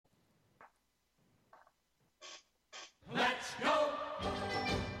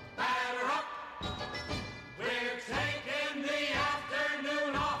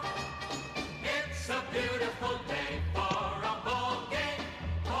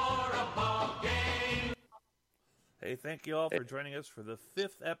Hey, thank you all for joining us for the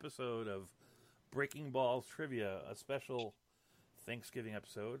 5th episode of Breaking Balls Trivia, a special Thanksgiving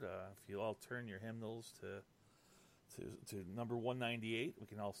episode. If you all turn your hymnals to number 198, we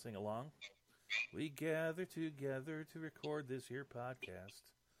can all sing along. We gather together to record this here podcast.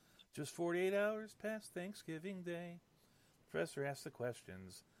 Just 48 hours past Thanksgiving Day. The professor asks the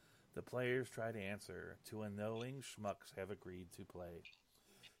questions. The players try to answer. Two unknowing schmucks have agreed to play.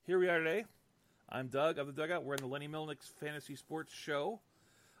 Here we are today. I'm Doug of the Dugout. We're in the Lenny Melnick's Fantasy Sports Show,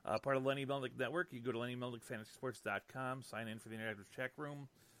 part of the Lenny Melnick Network. You can go to LennyMelnickFantasySports.com, sign in for the interactive chat room.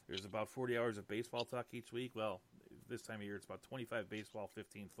 There's about 40 hours of baseball talk each week. Well, this time of year, it's about 25 baseball,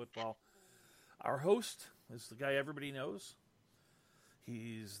 15 football. Our host is the guy everybody knows.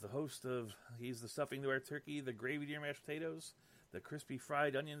 He's the stuffing to our turkey, the gravy to your mashed potatoes, the crispy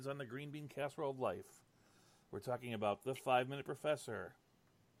fried onions on the green bean casserole of life. We're talking about the 5-Minute Professor.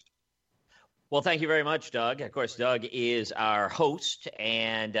 Well, thank you very much, Doug. Of course, Doug is our host,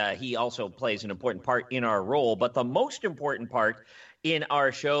 and he also plays an important part in our role. But the most important part in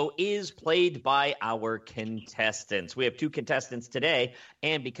our show is played by our contestants. We have 2 contestants today,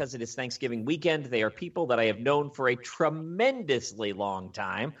 and because it is Thanksgiving weekend, they are people that I have known for a tremendously long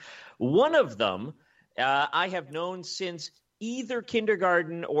time. One of them I have known since either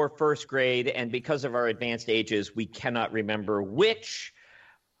kindergarten or first grade, and because of our advanced ages, we cannot remember which.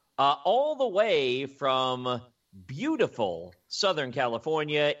 All the way from beautiful Southern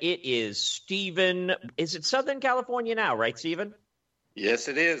California, it is Stephen. Is it Southern California now, right, Stephen? Yes,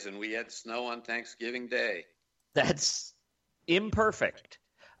 it is, and we had snow on Thanksgiving Day. That's imperfect.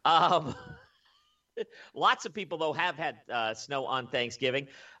 Lots of people, though, have had snow on Thanksgiving.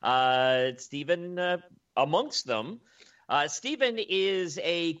 Stephen amongst them. Stephen is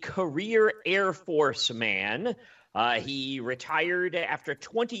a career Air Force man. He retired after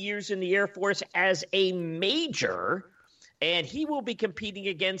 20 years in the Air Force as a major, and he will be competing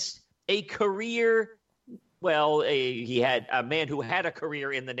against a career. Well, he had a man who had a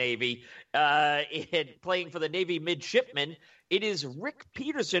career in the Navy, playing for the Navy midshipmen. It is Rick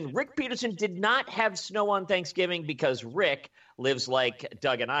Peterson. Rick Peterson did not have snow on Thanksgiving because Rick lives like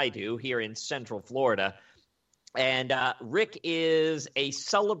Doug and I do here in Central Florida. And Rick is a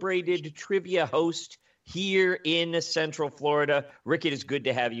celebrated trivia host here in Central Florida. Rick, it is good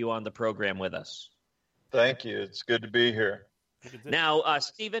to have you on the program with us. Thank you. It's good to be here. Now,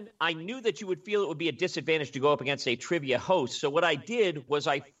 Stephen, I knew that you would feel it would be a disadvantage to go up against a trivia host. So what I did was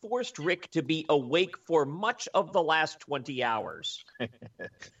I forced Rick to be awake for much of the last 20 hours.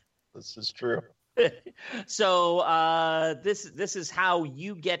 This is true. So this is how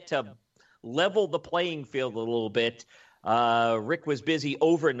you get to level the playing field a little bit. Rick was busy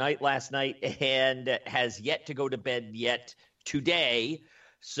overnight last night and has yet to go to bed yet today.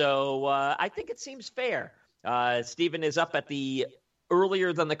 So I think it seems fair. Stephen is up at the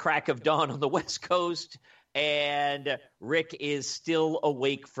earlier than the crack of dawn on the West Coast, and Rick is still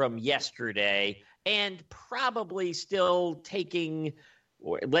awake from yesterday and probably still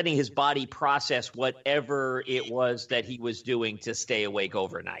letting his body process whatever it was that he was doing to stay awake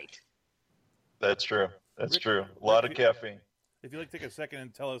overnight. That's true. That's true. A lot of caffeine. If you'd like to take a second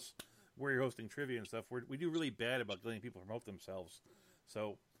and tell us where you're hosting trivia and stuff, we do really bad about letting people promote themselves.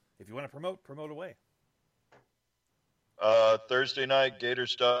 So if you want to promote away. Thursday night,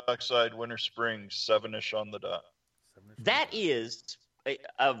 Gators Dockside, Winter Springs, 7-ish on the dot. That is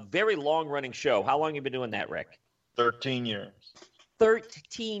a very long-running show. How long have you been doing that, Rick? 13 years.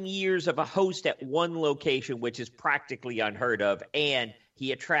 13 years of a host at one location, which is practically unheard of, and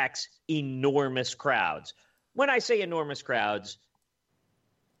he attracts enormous crowds. When I say enormous crowds,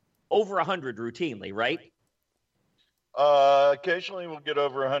 over 100 routinely, right? Occasionally we'll get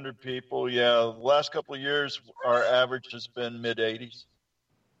over 100 people. Yeah, the last couple of years, our average has been mid-80s.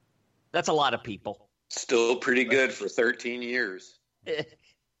 That's a lot of people. Still pretty good for 13 years.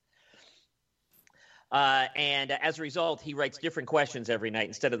 And as a result, he writes different questions every night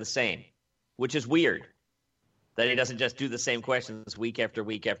instead of the same, which is weird. That he doesn't just do the same questions week after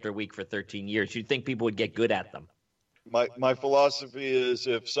week after week for 13 years. You'd think people would get good at them. My philosophy is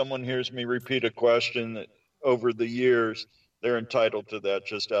if someone hears me repeat a question over the years, they're entitled to that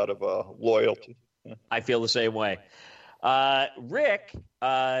just out of loyalty. I feel the same way. Rick,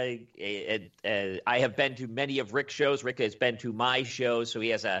 I have been to many of Rick's shows. Rick has been to my shows, so he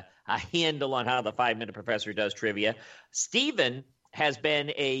has a handle on how the 5-Minute Professor does trivia. Stephen has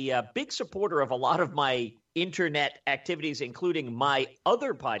been a big supporter of a lot of my internet activities, including my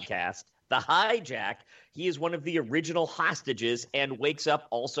other podcast, the hijack. He is one of the original hostages and wakes up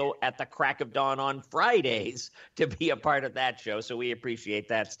also at the crack of dawn on Fridays to be a part of that show. So we appreciate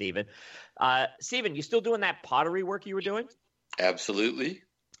that, Stephen. Stephen, you still doing that pottery work you were doing? Absolutely.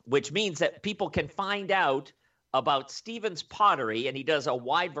 Which means that people can find out about Stephen's pottery, and he does a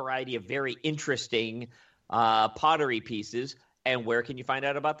wide variety of very interesting pottery pieces. And where can you find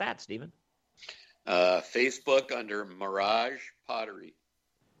out about that, Stephen? Facebook under Mirage Pottery.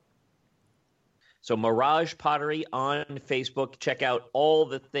 So Mirage Pottery on Facebook. Check out all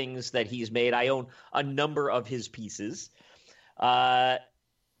the things that he's made. I own a number of his pieces. And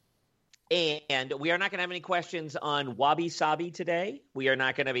we are not going to have any questions on Wabi Sabi today. We are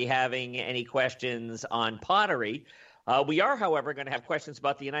not going to be having any questions on pottery. We are, however, going to have questions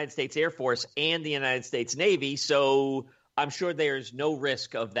about the United States Air Force and the United States Navy. So I'm sure there's no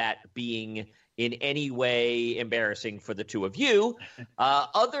risk of that being in any way embarrassing for the two of you.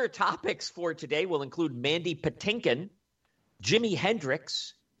 Other topics for today will include Mandy Patinkin, Jimi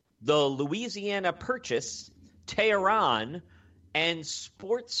Hendrix, the Louisiana Purchase, Tehran, and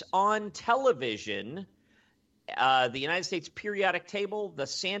sports on television, the United States Periodic Table, the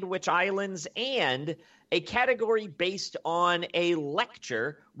Sandwich Islands, and a category based on a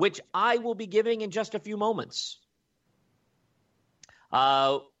lecture, which I will be giving in just a few moments.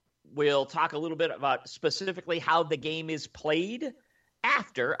 We'll talk a little bit about specifically how the game is played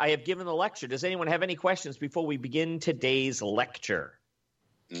after I have given the lecture. Does anyone have any questions before we begin today's lecture?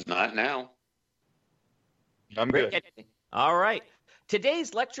 Not now. I'm good. All right.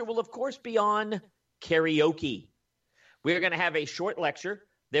 Today's lecture will, of course, be on karaoke. We're going to have a short lecture.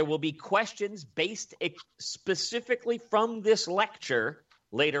 There will be questions based specifically from this lecture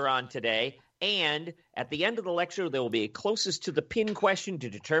later on today. And at the end of the lecture, there will be a closest to the pin question to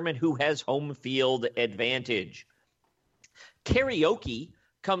determine who has home field advantage. Karaoke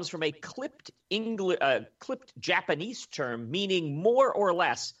comes from a clipped Japanese term meaning more or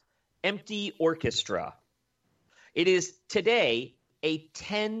less empty orchestra. It is today a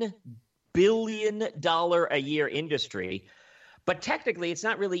 $10 billion a year industry, but technically it's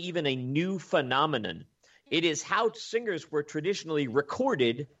not really even a new phenomenon. It is how singers were traditionally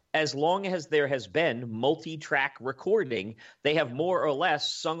recorded. As long as there has been multi-track recording, they have more or less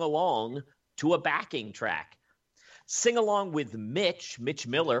sung along to a backing track. Sing Along with Mitch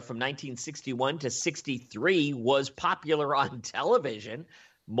Miller from 1961 to 63 was popular on television,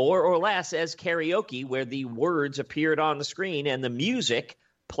 more or less as karaoke, where the words appeared on the screen and the music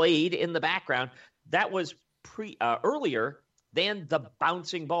played in the background. That was earlier than the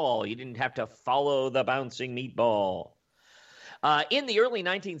bouncing ball. You didn't have to follow the bouncing meatball. In the early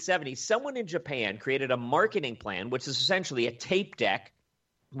 1970s, someone in Japan created a marketing plan, which is essentially a tape deck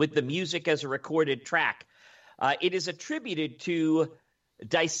with the music as a recorded track. It is attributed to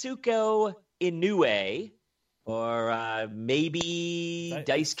Daisuke Inoue, or maybe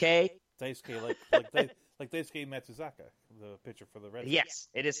Daisuke. Daisuke, like Daisuke Matsuzaka, the pitcher for the Red Sox. Yes,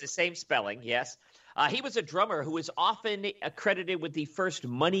 it is the same spelling, yes. He was a drummer who is often credited with the first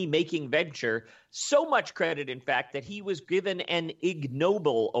money-making venture, so much credit, in fact, that he was given an Ig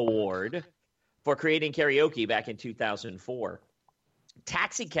Nobel Award for creating karaoke back in 2004.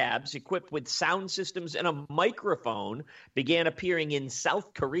 Taxicabs equipped with sound systems and a microphone began appearing in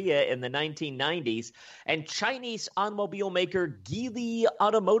South Korea in the 1990s, and Chinese automobile maker Geely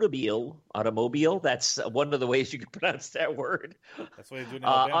Automobile, that's one of the ways you can pronounce that word. That's what they do in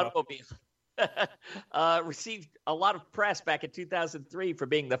Alabama. Automobile. Received a lot of press back in 2003 for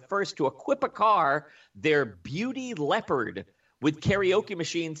being the first to equip a car, their Beauty Leopard, with karaoke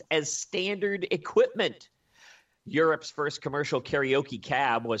machines as standard equipment. Europe's first commercial karaoke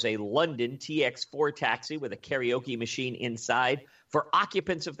cab was a London TX4 taxi with a karaoke machine inside for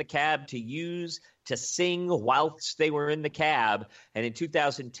occupants of the cab to use to sing whilst they were in the cab. And in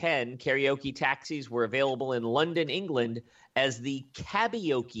 2010, karaoke taxis were available in London, England, as the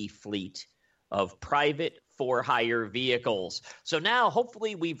Cabioke fleet of private for-hire vehicles. So now,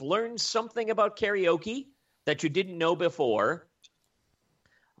 hopefully, we've learned something about karaoke that you didn't know before.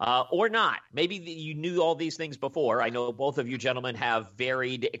 Or not. Maybe you knew all these things before. I know both of you gentlemen have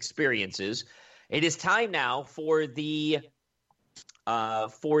varied experiences. It is time now for the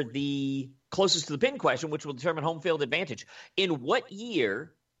closest to the pin question, which will determine home field advantage. In what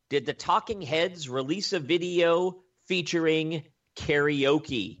year did the Talking Heads release a video featuring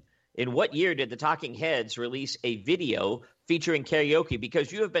karaoke? In what year did the Talking Heads release a video featuring karaoke?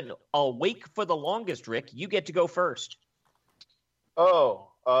 Because you have been awake for the longest, Rick. You get to go first.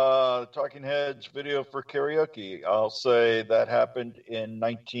 Talking Heads video for karaoke. I'll say that happened in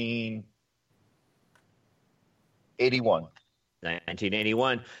 1981.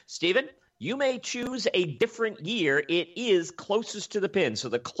 1981. Stephen, You may choose a different year. It is closest to the pin, so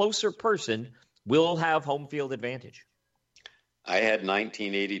the closer person will have home field advantage. I had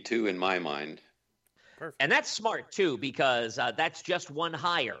 1982 in my mind. Perfect. And that's smart, too, because that's just one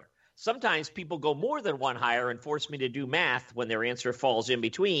higher. Sometimes people go more than one higher and force me to do math when their answer falls in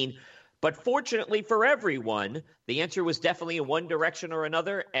between. But fortunately for everyone, the answer was definitely in one direction or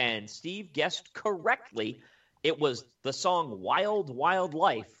another, and Steve guessed correctly. It was the song Wild Wild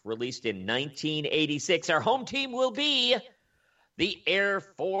Life, released in 1986. Our home team will be the Air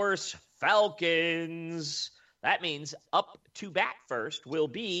Force Falcons. That means up to bat first will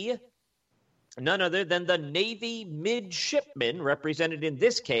be none other than the Navy midshipmen, represented in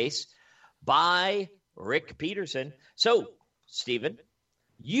this case by Rick Peterson. So, Stephen,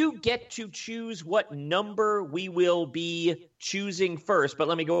 you get to choose what number we will be choosing first, but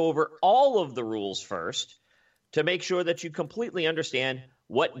let me go over all of the rules first to make sure that you completely understand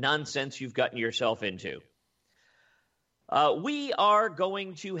what nonsense you've gotten yourself into. We are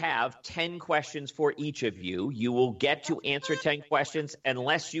going to have 10 questions for each of you. You will get to answer 10 questions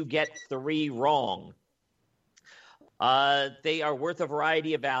unless you get 3 wrong. They are worth a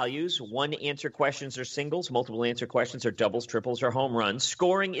variety of values. One answer questions are singles. Multiple answer questions are doubles, triples, or home runs.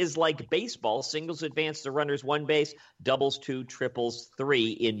 Scoring is like baseball. Singles advance the runners 1 base, doubles 2, triples 3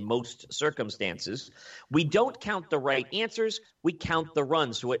 in most circumstances. We don't count the right answers. We count the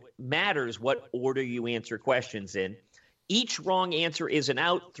runs. So it matters what order you answer questions in. Each wrong answer is an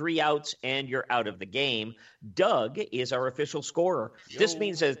out, 3 outs, and you're out of the game. Doug is our official scorer. This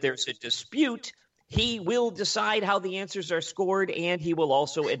means that if there's a dispute, he will decide how the answers are scored, and he will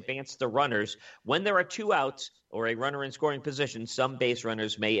also advance the runners. When there are 2 outs or a runner in scoring position, some base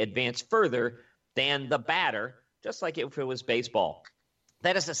runners may advance further than the batter, just like if it was baseball.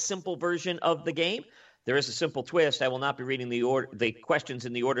 That is a simple version of the game. There is a simple twist. I will not be reading the questions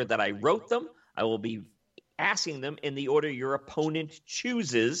in the order that I wrote them. I will be asking them in the order your opponent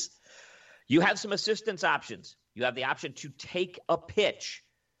chooses. You have some assistance options. You have the option to take a pitch.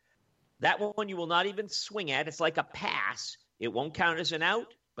 That one you will not even swing at. It's like a pass. It won't count as an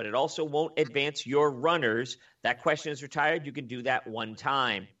out, but it also won't advance your runners. That question is retired. You can do that 1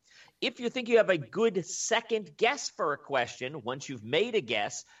 time. If you think you have a good second guess for a question, once you've made a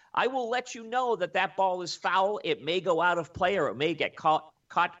guess, I will let you know that that ball is foul. It may go out of play, or it may get caught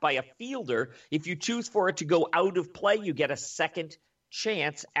by a fielder. If you choose for it to go out of play, you get a second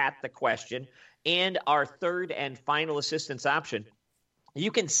chance at the question. And our third and final assistance option,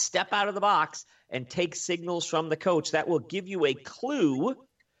 you can step out of the box and take signals from the coach. That will give you a clue.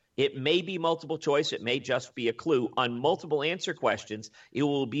 It may be multiple choice. It may just be a clue. On multiple answer questions, it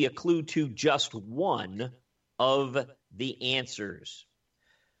will be a clue to just one of the answers.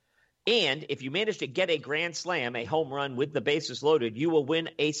 And if you manage to get a grand slam, a home run with the bases loaded, you will win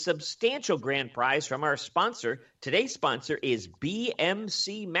a substantial grand prize from our sponsor. Today's sponsor is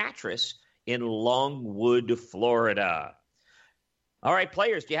BMC Mattress in Longwood, Florida. All right,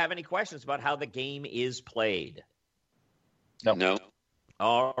 players, do you have any questions about how the game is played? No.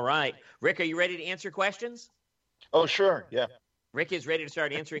 All right. Rick, are you ready to answer questions? Oh, sure. Yeah. Rick is ready to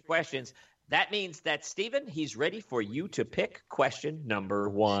start answering questions. That means that, Stephen, he's ready for you to pick question number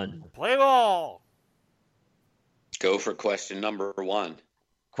 1. Play ball. Go for question number 1.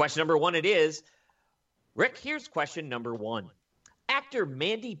 Question number 1 it is. Rick, here's question number 1. Actor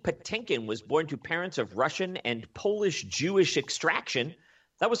Mandy Patinkin was born to parents of Russian and Polish Jewish extraction.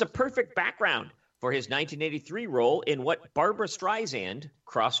 That was a perfect background for his 1983 role in what Barbra Streisand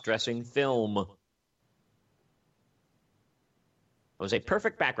cross-dressing film. It was a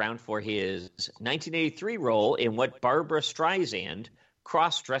perfect background for his 1983 role in what Barbra Streisand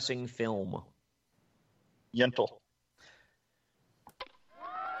cross-dressing film. Yentl.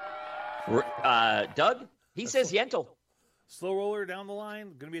 Doug, he says Yentl. Slow roller down the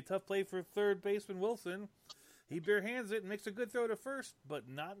line. Going to be a tough play for third baseman Wilson. He bare hands it and makes a good throw to first, but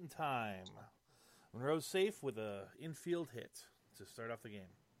not in time. Monroe's safe with an infield hit to start off the game.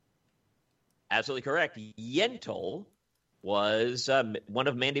 Absolutely correct. Yentl was one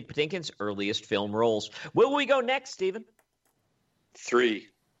of Mandy Patinkin's earliest film roles. Where will we go next, Stephen? 3.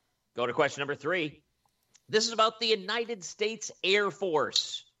 Go to question number 3. This is about the United States Air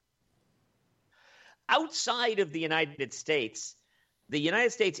Force. Outside of the United States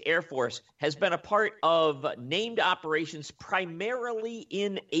Air Force has been a part of named operations primarily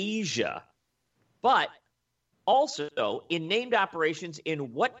in Asia, but also in named operations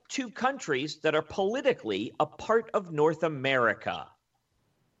in what 2 countries that are politically a part of North America?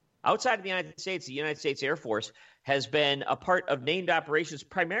 Outside of the United States Air Force has been a part of named operations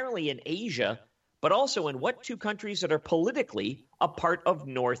primarily in Asia, but also in what two countries that are politically a part of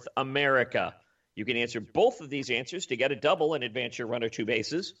North America? You can answer both of these answers to get a double and advance your runner 2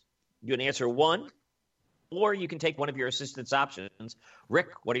 bases. You can answer one, or you can take one of your assistance options. Rick,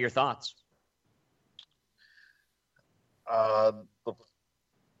 what are your thoughts?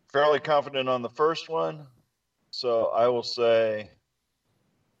 Fairly confident on the first one, so I will say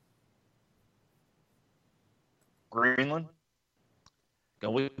Greenland.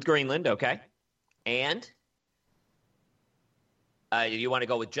 Go with Greenland, okay. And you want to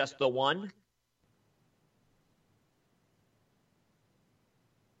go with just the one?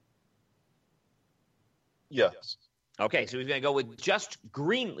 Yes, Okay, so he's going to go with just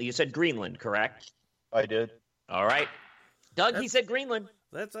Greenland. You said Greenland, correct? I did. All right. Doug, he said Greenland.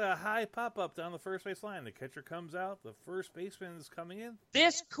 That's a high pop-up down the first base line. The catcher comes out. The first baseman is coming in.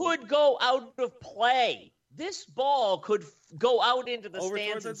 This could go out of play. This ball could go out into the Over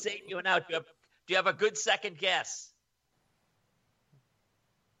stands toward and the- save you an out. Do you have a good second guess?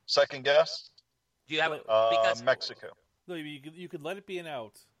 Second guess? Do you have it? Because Mexico. No, you could let it be an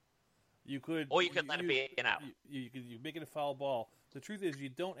out. You could. Or you could let it be an out. You could make it a foul ball. The truth is, you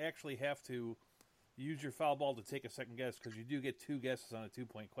don't actually have to use your foul ball to take a second guess because you do get 2 guesses on a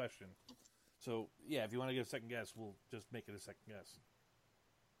 2-point question. So, yeah, if you want to get a second guess, we'll just make it a second guess.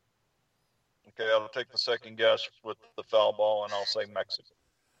 Okay, I'll take the second guess with the foul ball, and I'll say Mexico.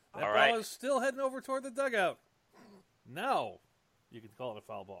 That All ball right. is still heading over toward the dugout. Now, you can call it a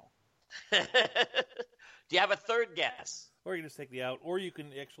foul ball. Do you have a third guess? Or you can just take the out, or you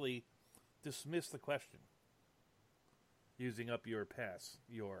can actually dismiss the question using up your pass,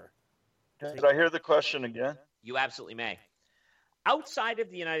 Did I hear the question again? You absolutely may. Outside of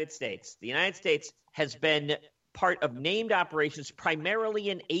the United States has been part of named operations primarily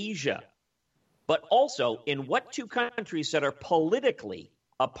in Asia, but also in what two countries that are politically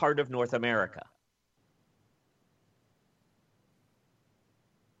a part of North America?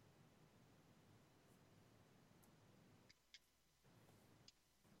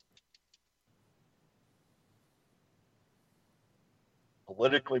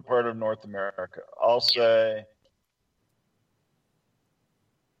 Politically part of North America. I'll say,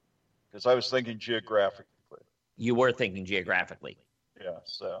 because I was thinking geographically. You were thinking geographically. Yeah,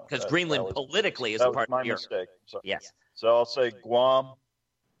 so. Because that Greenland was- politically is that a was part my of Europe. mistake. So, Yes. So I'll say Guam.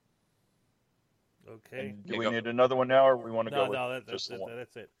 Okay. And do There we you go. need another one now, or we want to No, go with no, just the one?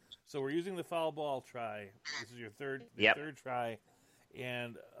 that's it. So we're using the foul ball try. This is your third Yep. third try.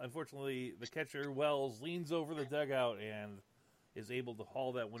 And unfortunately, the catcher, Wells, leans over the dugout and is able to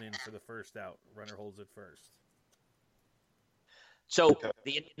haul that one in for the first out. Runner holds it first. So Okay.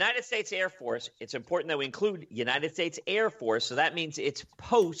 the United States Air Force, it's important that we include United States Air Force. So that means it's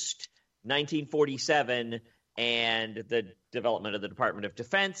post 1947 and the development of the Department of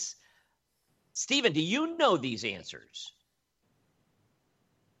Defense. Stephen, do you know these answers?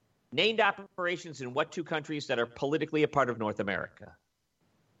 Named operations in what two countries that are politically a part of North America?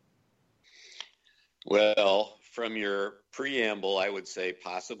 Well, from your preamble, I would say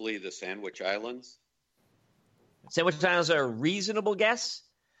possibly the Sandwich Islands. Sandwich Islands are a reasonable guess.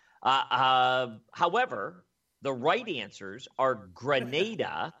 However, the right answers are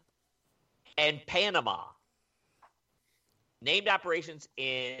Grenada and Panama. Named operations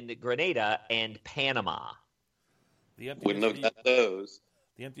in Grenada and Panama. The emptiness, Wouldn't have got those.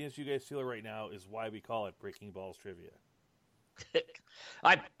 the emptiness you guys feel right now is why we call it Breaking Balls Trivia.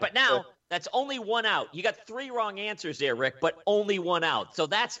 But now that's only one out. You got 3 wrong answers there, Rick, but only one out. So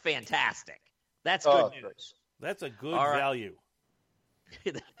that's fantastic. That's good Oh, news. That's a good All right. value.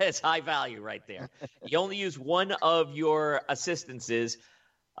 That's high value right there. You only use one of your assistances.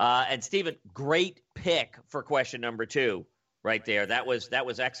 And Stephen, great pick for question number 2 right there. That was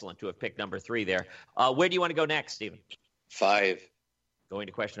excellent to have picked number 3 there. Where do you want to go next, Stephen? 5, Going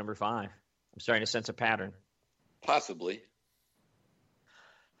to question number 5. I'm starting to sense a pattern. possibly.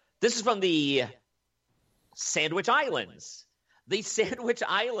 This is from the Sandwich Islands. The Sandwich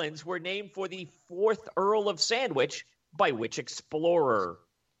Islands were named for the 4th Earl of Sandwich by which explorer?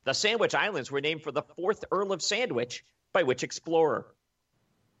 The Sandwich Islands were named for the 4th Earl of Sandwich by which explorer?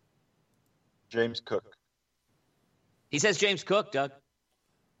 James Cook. He says James Cook, Doug.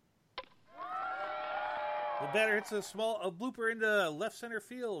 The batter hits a blooper into left center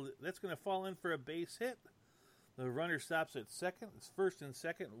field. That's going to fall in for a base hit. The runner stops at second. It's first and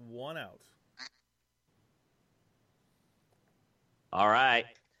second, 1 out. All right.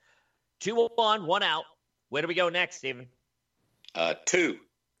 2 on, 1 out. Where do we go next, Stephen? 2,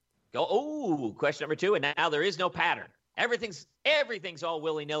 Go. Oh, question number 2, and now there is no pattern. Everything's all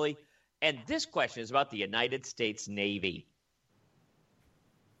willy-nilly. And this question is about the United States Navy.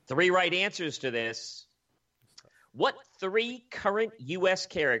 Three right answers to this. What three current U.S.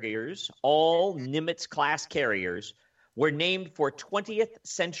 carriers, all Nimitz-class carriers, were named for 20th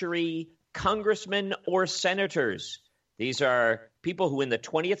century congressmen or senators? These are people who in the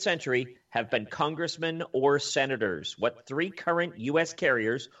 20th century have been congressmen or senators. What three current U.S.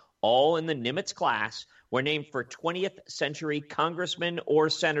 carriers, all in the Nimitz class, were named for 20th century congressmen or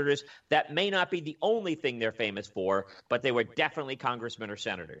senators? That may not be the only thing they're famous for, but they were definitely congressmen or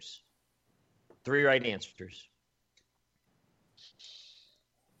senators. Three right answers.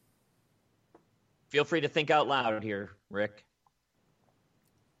 Feel free to think out loud here, Rick.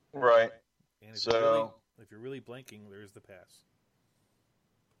 Right. And if you're really blanking, there's the pass.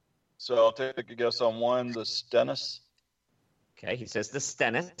 So I'll take a guess on one, the Stennis. Okay, he says the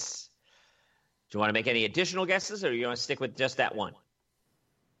Stennis. Do you want to make any additional guesses, or do you want to stick with just that one?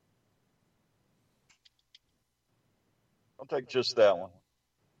 I'll take just that one.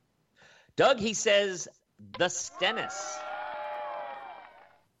 Doug, he says the Stennis.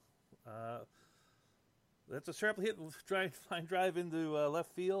 That's a sharp hit. Line drive into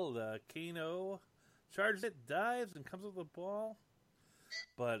left field. Kano charges it, dives, and comes with the ball.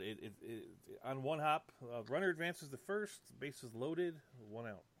 But it on one hop, runner advances to first. Base is loaded. 1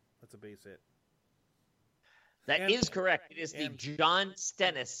 out. That's a base hit. That is correct. It is the John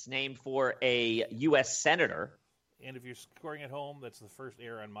Stennis, named for a U.S. senator. And if you're scoring at home, that's the first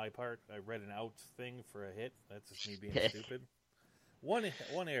error on my part. I read an out thing for a hit. That's just me being stupid. One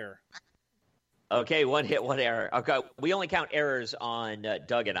error. Okay, one hit, one error. Okay, we only count errors on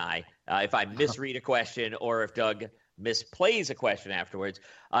Doug and I. If I misread a question or if Doug misplays a question afterwards.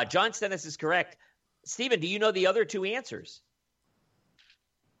 John Stennis is correct. Stephen, do you know the other two answers?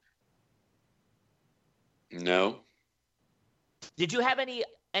 No. Did you have any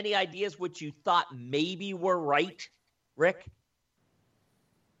ideas which you thought maybe were right, Rick?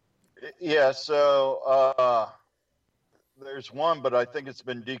 Yeah, so there's one, but I think it's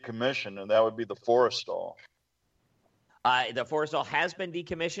been decommissioned, and that would be the Forrestal. The Forrestal has been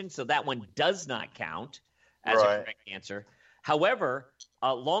decommissioned, so that one does not count as a correct answer. However,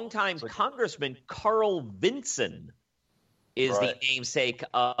 longtime Congressman Carl Vinson is the namesake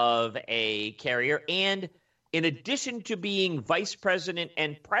of a carrier. And in addition to being vice president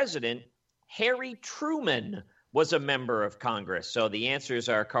and president, Harry Truman was a member of Congress. So the answers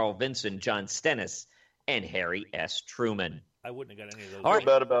are Carl Vinson, John Stennis, and Harry S. Truman. I wouldn't have got any of those. All right.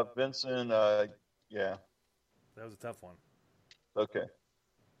 Bad about Vinson. Yeah. That was a tough one. Okay.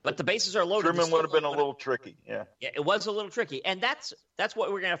 But the bases are loaded. Truman would have been a little tricky. Yeah. Yeah, it was a little tricky. And that's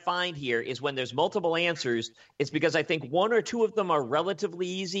what we're going to find here is when there's multiple answers, it's because I think one or two of them are relatively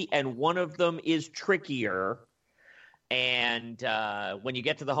easy and one of them is trickier. And when you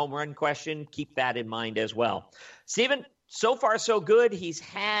get to the home run question, keep that in mind as well. Stephen, so far so good. He's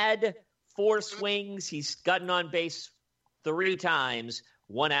had 4 swings. He's gotten on base 3 times,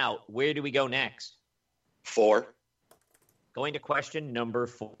 1 out. Where do we go next? 4. Going to question number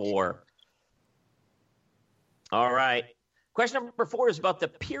 4. All right. Question number 4 is about the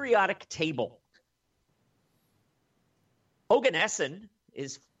periodic table. Oganesson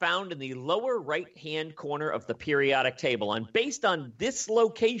is found in the lower right-hand corner of the periodic table. And based on this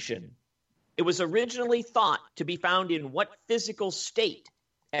location, it was originally thought to be found in what physical state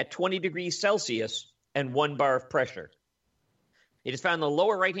at 20 degrees Celsius and 1 bar of pressure? It is found in the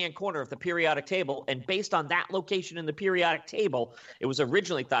lower right-hand corner of the periodic table, and based on that location in the periodic table, it was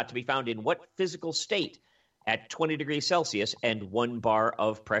originally thought to be found in what physical state at 20 degrees Celsius and 1 bar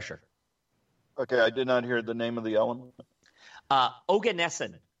of pressure? Okay, I did not hear the name of the element.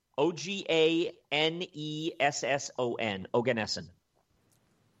 Oganesson. Oganesson. Oganesson.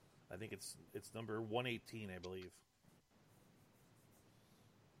 I think it's number 118, I believe.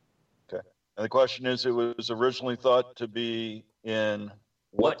 Okay. And the question is, it was originally thought to be in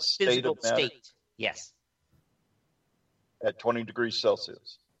what state of matter? State? Yes. At 20 degrees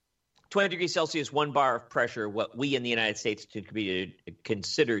Celsius. 20 degrees Celsius, 1 bar of pressure, what we in the United States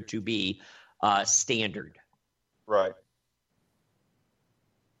consider to be standard. Right.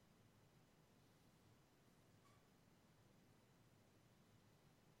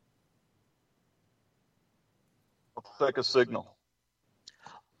 I'll take a signal.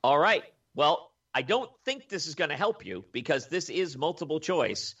 All right. Well, I don't think this is going to help you because this is multiple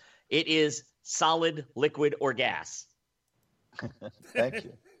choice. It is solid, liquid, or gas. Thank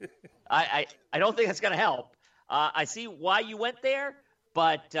you. I don't think that's going to help. I see why you went there,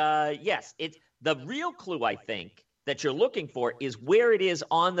 but yes, it's the real clue, I think, that you're looking for is where it is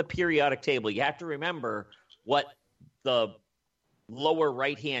on the periodic table. You have to remember what the lower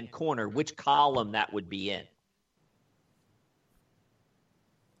right-hand corner, which column that would be in.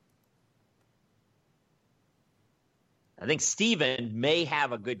 I think Steven may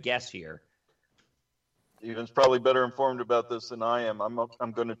have a good guess here. Steven's probably better informed about this than I am.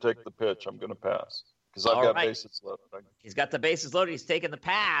 I'm going to take the pitch. I'm going to pass because I've got bases loaded. He's got the bases loaded. He's taking the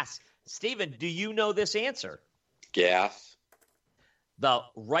pass. Steven, do you know this answer? Gas. The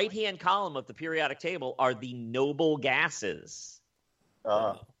right-hand column of the periodic table are the noble gases.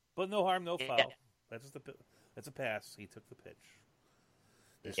 But no harm, no foul. Yeah. That's a pass. He took the pitch.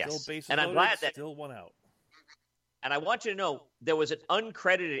 There's Yes. still bases And I'm loaded, glad that- still one out. And I want you to know there was an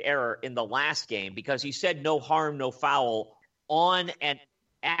uncredited error in the last game because he said no harm, no foul on an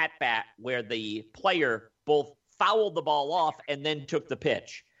at-bat where the player both fouled the ball off and then took the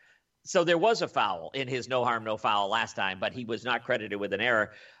pitch. So there was a foul in his no harm, no foul last time, but he was not credited with an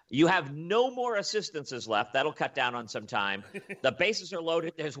error. You have no more assistances left. That'll cut down on some time. The bases are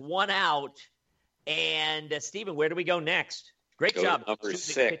loaded. There's one out. And, Steven, where do we go next? Great Go to job. number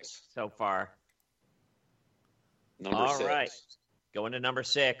choosing 6. pitch so far. Number All 6. right. Going to number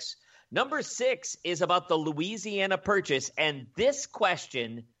 6. Number 6 is about the Louisiana Purchase, and this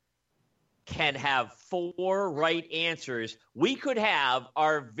question can have 4 right answers. We could have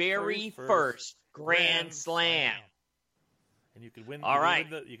our very first Grand Slam. And you could win. All right.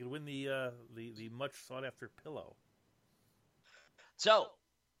 You could win the much sought after pillow. So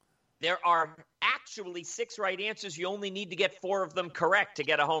there are actually 6 right answers. You only need to get 4 of them correct to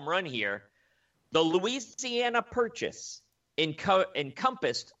get a home run here. The Louisiana Purchase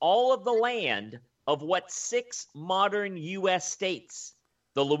encompassed all of the land of what 6 modern U.S. states?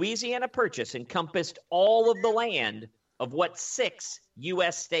 The Louisiana Purchase encompassed all of the land of what 6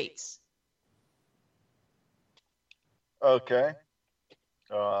 U.S. states? Okay.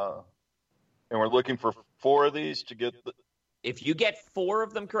 And we're looking for 4 of these to get the. If you get 4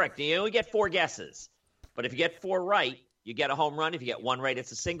 of them correct, you only get 4 guesses. But if you get 4 right, you get a home run. If you get 1 right,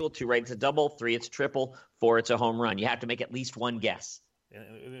 it's a single. 2 right, it's a double. 3, it's triple. 4, it's a home run. You have to make at least 1 guess.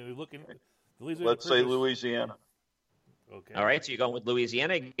 And Let's say Louisiana. Okay. All right, so you're going with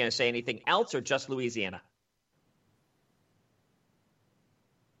Louisiana. Are you going to say anything else or just Louisiana?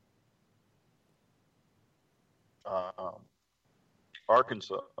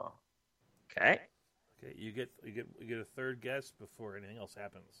 Arkansas. Okay. Okay. You get a third guess before anything else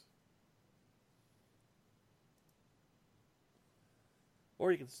happens.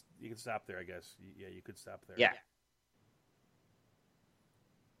 Or you can stop there, I guess. Yeah, you could stop there. Yeah.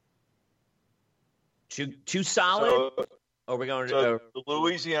 Too solid? So, Or we're going so to the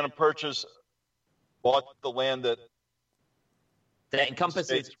Louisiana Purchase bought the land that that encompasses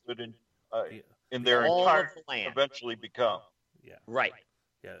states would in their all entire of the land. eventually become. Yeah. Right.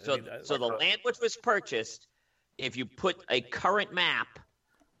 Yeah. So, so the land which was purchased, if you put a current map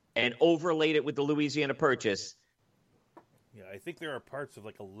and overlaid it with the Louisiana Purchase, Yeah, I think there are parts of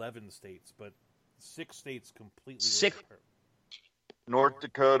like 11 states, but 6 states completely. 6. North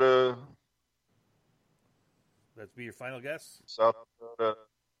Dakota, That'd be your final guess, South Dakota.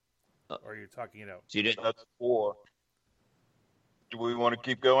 or you're talking it out. so you did. That's 4. Do we want to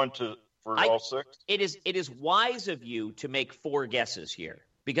keep going for all 6? It is wise of you to make 4 guesses here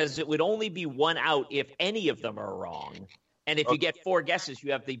because it would only be 1 out if any of them are wrong. And if you get 4 guesses,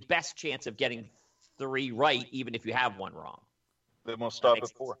 you have the best chance of getting 3 right, even if you have 1 wrong. Then we'll stop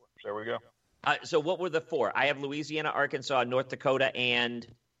makes at 4. There we go. So what were the 4? I have Louisiana, Arkansas, North Dakota, and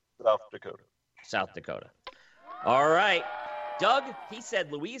South Dakota. South Dakota. All right. Doug, he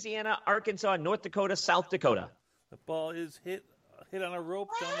said Louisiana, Arkansas, North Dakota, South Dakota. The ball is hit on a rope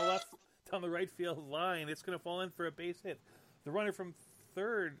down the right field line. It's going to fall in for a base hit. The runner from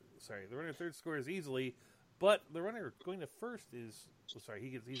third scores easily, but the runner going to first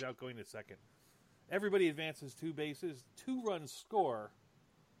he's out going to second. Everybody advances 2 bases, 2 runs score,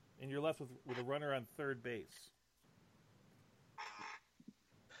 and you're left with a runner on third base.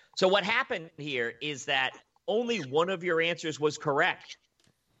 So what happened here is that only one of your answers was correct.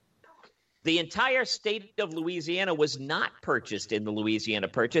 The entire state of Louisiana was not purchased in the Louisiana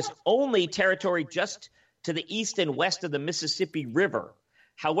Purchase, only territory just to the east and west of the Mississippi River.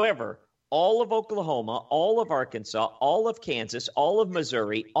 However, all of Oklahoma, all of Arkansas, all of Kansas, all of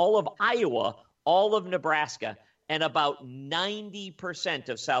Missouri, all of Iowa, all of Nebraska, and about 90%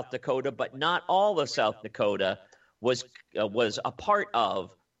 of South Dakota, but not all of South Dakota, was a part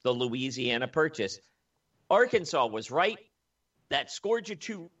of the Louisiana Purchase. Arkansas was right. That scored you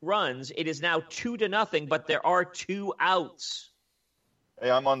 2 runs. It is now 2-0, but there are 2 outs. Hey,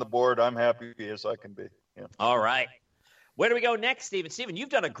 I'm on the board. I'm happy as I can be. Yeah. All right. Where do we go next, Steven? Steven, you've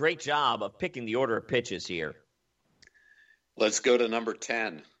done a great job of picking the order of pitches here. Let's go to number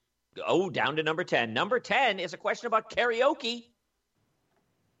 10. Oh, down to number 10. Number 10 is a question about karaoke.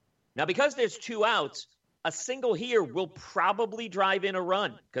 Now, because there's 2 outs, a single here will probably drive in a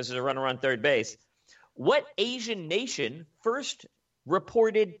run because there's a runner on third base. What Asian nation first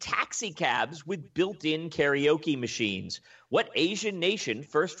reported taxi cabs with built-in karaoke machines? What Asian nation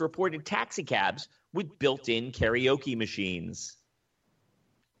first reported taxi cabs with built-in karaoke machines?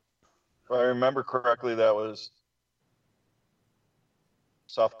 If I remember correctly, that was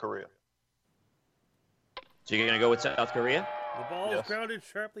South Korea. So you're going to go with South Korea? The ball is Yes. grounded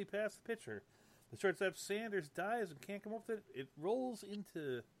sharply past the pitcher. The shortstop Sanders dives and can't come up with it. It rolls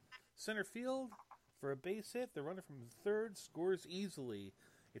into center field for a base hit. The runner from third scores easily.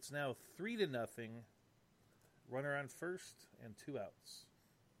 It's now 3-0. Runner on first and 2 outs.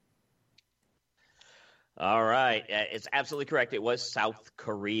 All right. It's absolutely correct. It was South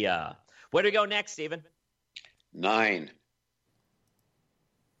Korea. Where do we go next, Stephen? 9.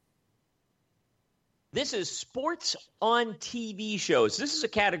 This is sports on TV shows. This is a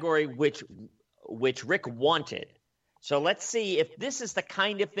category which Rick wanted. So let's see if this is the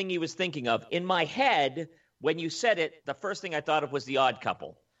kind of thing he was thinking of. In my head, when you said it, the first thing I thought of was The Odd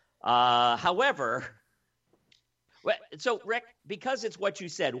Couple. However, so Rick, because it's what you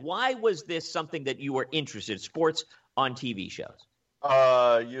said, why was this something that you were interested in, sports on TV shows?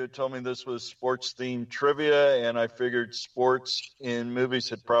 You had told me this was sports-themed trivia, and I figured sports in movies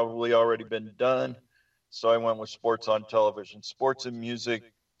had probably already been done, so I went with sports on television. Sports and music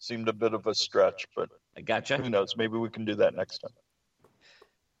seemed a bit of a stretch, but I gotcha. who knows? Maybe we can do that next time.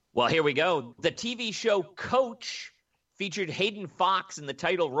 Well, here we go. The TV show Coach featured Hayden Fox in the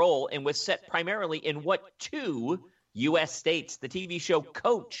title role and was set primarily in what 2 U.S. states? The TV show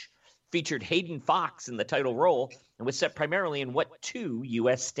Coach featured Hayden Fox in the title role and was set primarily in what 2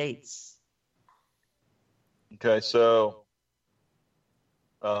 U.S. states? Okay, so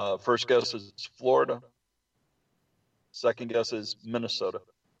first guess is Florida. Second guess is Minnesota.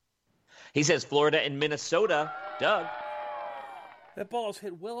 He says Florida and Minnesota. Doug. That ball is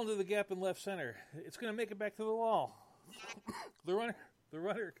hit well into the gap in left center. It's going to make it back to the wall. The runner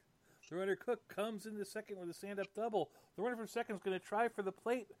Cook comes into second with a stand-up double. The runner from second is going to try for the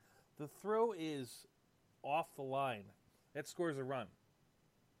plate. The throw is off the line. That scores a run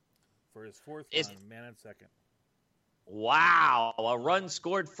for his fourth run, man on second. Wow, a run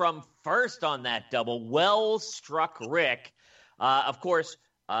scored from first on that double. Well struck, Rick. Of course,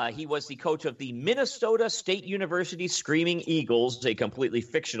 he was the coach of the Minnesota State University Screaming Eagles, a completely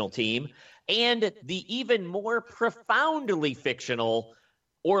fictional team, and the even more profoundly fictional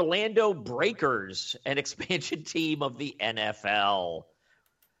Orlando Breakers, an expansion team of the NFL.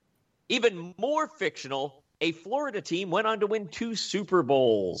 Even more fictional, a Florida team went on to win 2 Super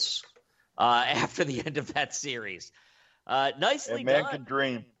Bowls after the end of that series. Nicely man done. can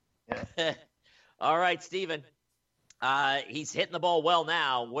dream. Yeah. All right, Stephen. He's hitting the ball well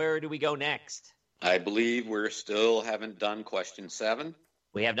now. Where do we go next? I believe we're still haven't done question 7.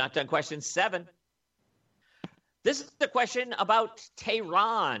 We have not done question 7. This is the question about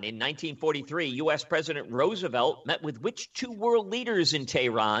Tehran. In 1943, U.S. President Roosevelt met with which 2 world leaders in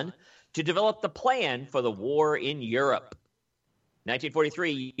Tehran to develop the plan for the war in Europe?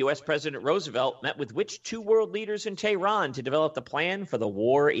 1943, U.S. President Roosevelt met with which 2 world leaders in Tehran to develop the plan for the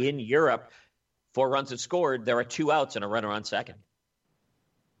war in Europe? 4 runs have scored. There are 2 outs and a runner on second.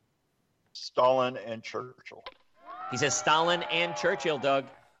 Stalin and Churchill. He says Stalin and Churchill, Doug.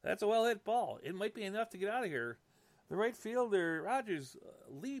 That's a well-hit ball. It might be enough to get out of here. The right fielder, Rogers,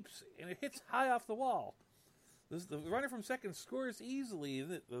 leaps, and it hits high off the wall. The runner from second scores easily.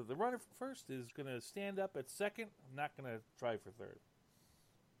 The runner from first is going to stand up at second. I'm not going to try for third.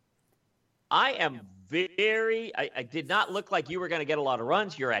 I am I did not look like you were going to get a lot of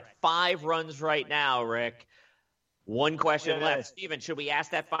runs. You're at 5 runs right now, Rick. 1 question left. Stephen, should we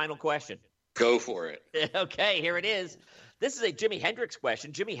ask that final question? Go for it. Okay, here it is. This is a Jimi Hendrix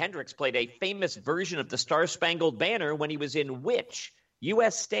question. Jimi Hendrix played a famous version of the Star-Spangled Banner when he was in which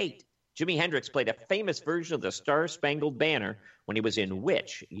U.S. state? Jimi Hendrix played a famous version of the Star-Spangled Banner when he was in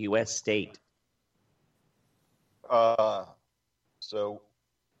which U.S. state? So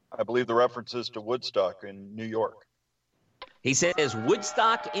I believe the reference is to Woodstock in New York. He says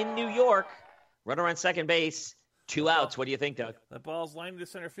Woodstock in New York. Runner on second base. 2 outs. What do you think, Doug? The ball's lined to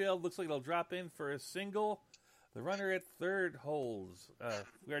center field. Looks like it'll drop in for a single. The runner at third holds.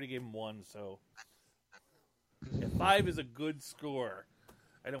 We already gave him 1, so 5 is a good score.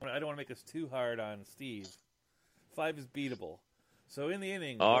 I don't want to make us too hard on Steve. 5 is beatable. So in the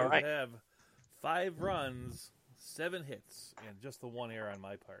inning, All we right. have 5 runs, 7 hits, and just the 1 error on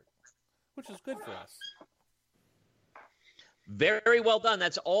my part, which is good for us. Very well done.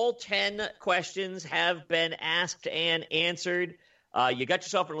 That's all 10 questions have been asked and answered. You got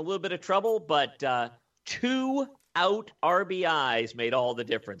yourself in a little bit of trouble, but 2 out RBIs made all the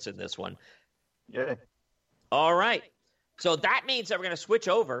difference in this one. Yeah. All right. So that means that we're going to switch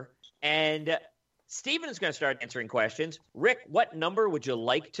over, and Steven is going to start answering questions. Rick, what number would you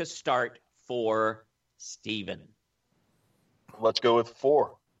like to start for Steven? Let's go with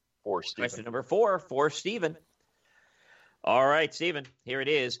 4 for Stephen. Question number 4 for Steven. All right, Steven, here it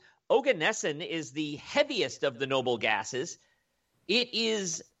is. Oganesson is the heaviest of the noble gases. It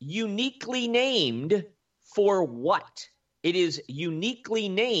is uniquely named for what? It is uniquely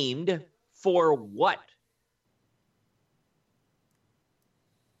named for what?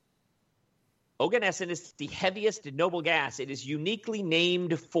 Oganesson is the heaviest noble gas. It is uniquely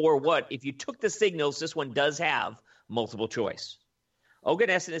named for what? If you took the signals, this one does have multiple choice.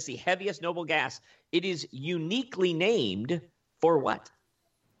 Oganesson is the heaviest noble gas. It is uniquely named for what?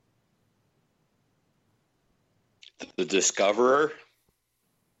 The discoverer?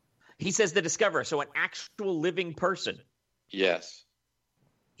 He says the discoverer, so an actual living person. Yes.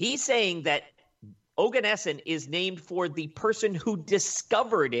 He's saying that Oganesson is named for the person who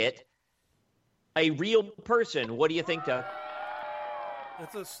discovered it, a real person. What do you think, Doug?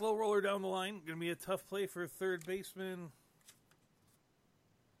 That's a slow roller down the line. Going to be a tough play for third baseman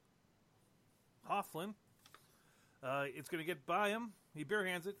Hofflin. It's going to get by him. He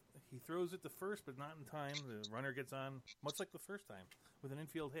barehands it. He throws it to first, but not in time. The runner gets on, much like the first time, with an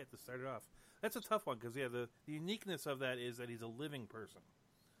infield hit to start it off. That's a tough one because, the uniqueness of that is that he's a living person.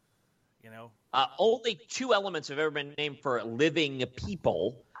 Only 2 elements have ever been named for living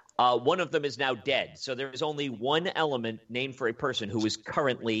people. One of them is now dead. So there is only one element named for a person who is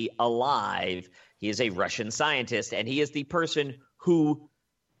currently alive. He is a Russian scientist, and he is the person who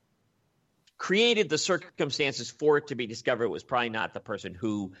created the circumstances for it to be discovered. It was probably not the person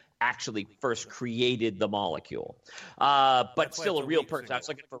who actually first created the molecule. But still a real person. I was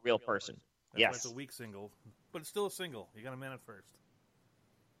looking for a real person. That's why it's a weak single. But it's still a single. You got to man it first.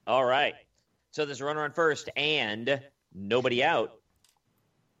 All right. So there's a runner on first and nobody out.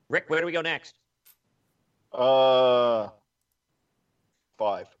 Rick, where do we go next? 5.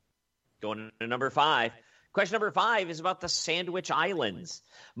 Going to number 5. Question number 5 is about the Sandwich Islands.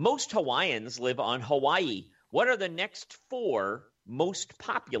 Most Hawaiians live on Hawaii. What are the next 4 most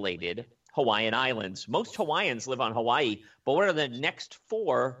populated Hawaiian islands? Most Hawaiians live on Hawaii, but what are the next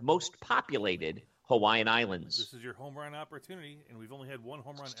 4 most populated Hawaiian islands? This is your home run opportunity, and we've only had 1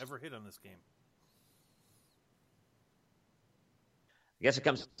 home run ever hit on this game. I guess it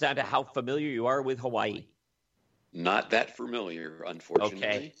comes down to how familiar you are with Hawaii. Not that familiar, unfortunately.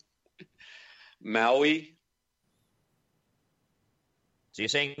 Okay. Maui. So you're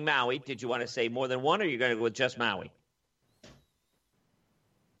saying Maui. Did you want to say more than one, or are you going to go with just Maui?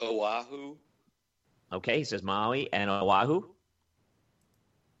 Oahu. Okay, he says Maui and Oahu.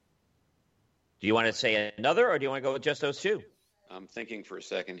 Do you want to say another, or do you want to go with just those 2? I'm thinking for a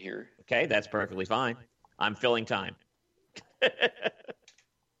second here. Okay, that's perfectly fine. I'm filling time.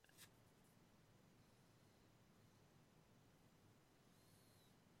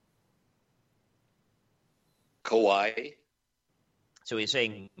 Kauai. So he's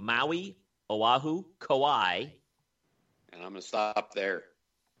saying Maui, Oahu, Kauai. And I'm going to stop there.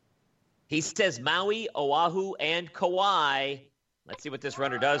 He says Maui, Oahu, and Kauai. Let's see what this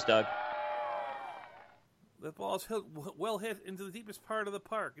runner does, Doug. The ball's well hit into the deepest part of the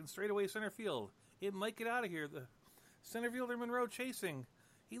park in straightaway center field. It might get out of here. The center fielder Monroe chasing.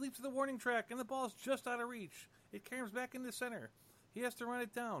 He leaps to the warning track, and the ball's just out of reach. It caroms back into center. He has to run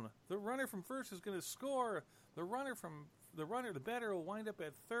it down. The runner from first is going to score. The batter will wind up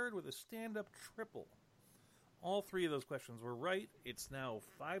at third with a stand-up triple. All 3 of those questions were right. It's now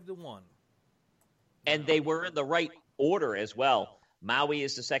 5-1. And they were in the right order as well. Maui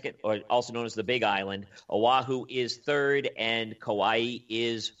is the second, or also known as the Big Island. Oahu is third, and Kauai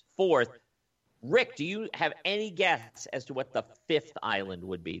is fourth. Rick, do you have any guess as to what the 5th island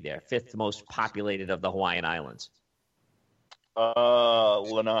would be there? 5th most populated of the Hawaiian Islands?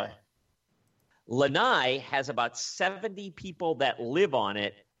 Lanai. Lanai has about 70 people that live on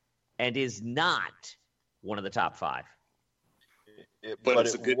it and is not one of the top 5. But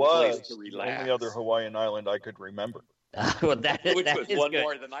it's a good place to the relax. only other Hawaiian island I could remember. Well, Which that was is one good.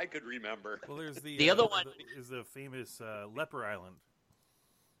 more than I could remember. Well, there's The other one is the famous Leper Island.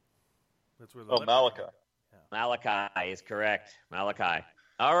 That's where the Malachi. Malachi is correct. Malachi.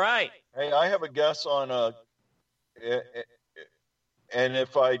 All right. Hey, I have a guess on and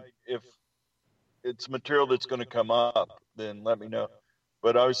if it's material that's going to come up, then let me know.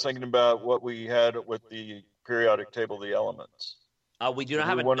 But I was thinking about what we had with the periodic table of the elements. We do not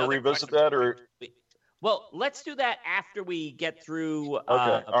have Do you want to another revisit question. that, or Well, let's do that after we get through.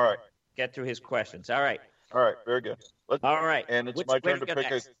 okay? All right. get through his questions. All right. All right, very good. All right. And it's my turn to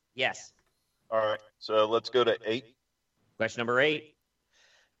pick a. Yes. All right, so let's go to 8. Question number 8.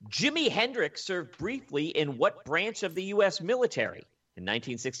 Jimi Hendrix served briefly in what branch of the U.S. military? In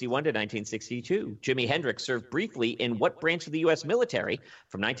 1961 to 1962, Jimi Hendrix served briefly in what branch of the U.S. military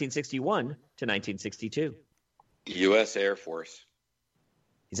from 1961 to 1962? U.S. Air Force.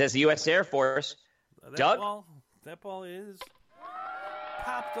 He says the U.S. Air Force. Doug? That ball is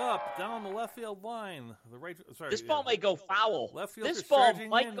popped up down the left field line. This ball may go foul. Left field. This ball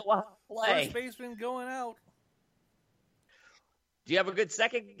might go out of play. First baseman going out. Do you have a good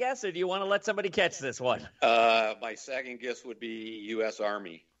second guess, or do you want to let somebody catch this one? My second guess would be U.S.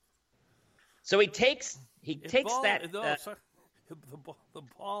 Army. So he takes that.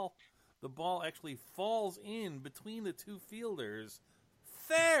 The ball actually falls in between the two fielders.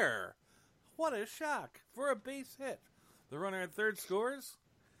 Fair. What a shock for a base hit. The runner at third scores,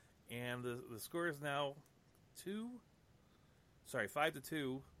 and the score is now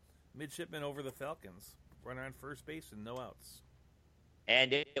 5-2. Midshipman over the Falcons. Runner on first base and no outs.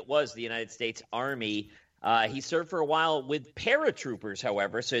 And it was the United States Army. He served for a while with paratroopers,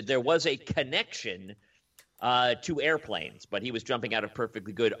 however, so there was a connection to airplanes. But he was jumping out of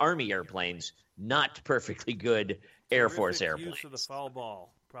perfectly good Army airplanes, not perfectly good Air Force airplanes. Use of the foul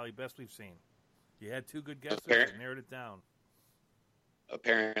ball, probably best we've seen. You had two good guesses and narrowed it down.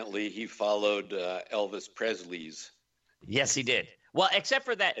 Apparently, he followed Elvis Presley's. Yes, he did. Well, except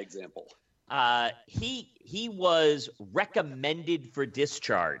for that example. He was recommended for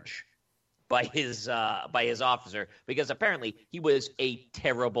discharge by his officer because apparently he was a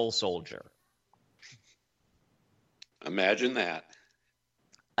terrible soldier. Imagine that.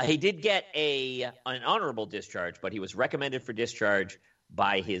 He did get an honorable discharge, but he was recommended for discharge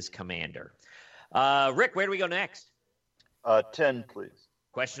by his commander. Rick, where do we go next? 10, please.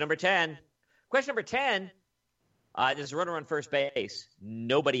 Question number 10. Question number 10. There's a runner on first base.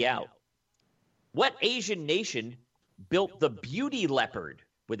 Nobody out. What Asian nation built the Beauty Leopard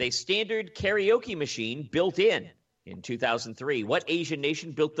with a standard karaoke machine built in 2003? What Asian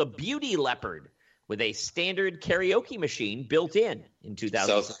nation built the Beauty Leopard with a standard karaoke machine built in 2003?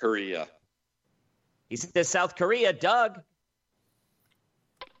 South Korea. He says South Korea. Doug?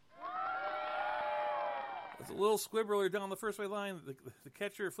 There's a little squibbler down the first way line. The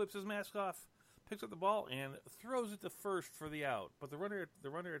catcher flips his mask off, picks up the ball, and throws it to first for the out. But the runner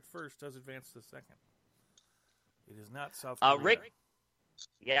at first does advance to second. It is not South Korea. Rick?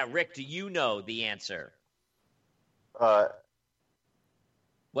 Yeah, Rick, do you know the answer?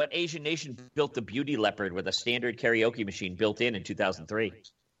 What Asian nation built the Beauty Leopard with a standard karaoke machine built in 2003?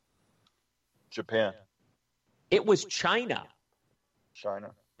 Japan. It was China.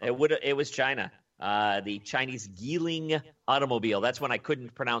 China. It was China. The Chinese Geely automobile. That's when I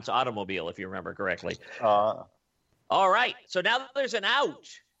couldn't pronounce automobile, if you remember correctly. All right. So now there's an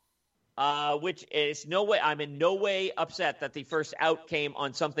out, which is I'm in no way upset that the first out came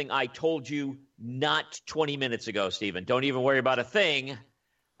on something I told you not 20 minutes ago, Stephen. Don't even worry about a thing.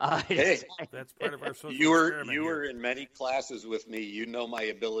 Hey, that's part of our social You experiment were in many classes with me. You know my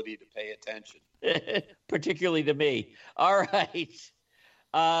ability to pay attention. Particularly to me. All right.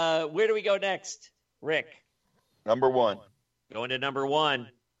 Where do we go next, Rick? Number 1. Going to number 1.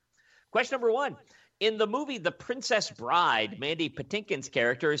 Question number 1. In the movie The Princess Bride, Mandy Patinkin's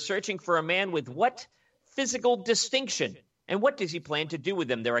character is searching for a man with what physical distinction? And what does he plan to do with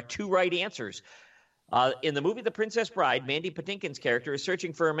him? There are 2 right answers. In the movie The Princess Bride, Mandy Patinkin's character is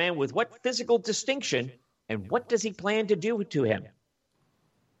searching for a man with what physical distinction? And what does he plan to do to him?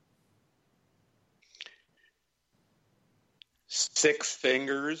 6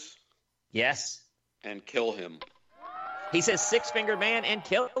 fingers. Yes. And kill him. He says 6-fingered man and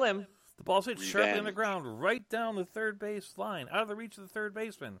kill him. The ball's hit sharply on the ground, right down the third base line, out of the reach of the third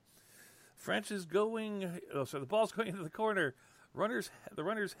baseman. French is going. The ball's going into the corner. The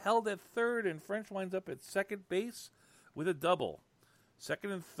runner's held at third, and French winds up at second base with a double.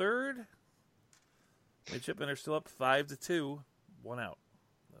 Second and third. Midshipmen are still up 5-2. 1 out.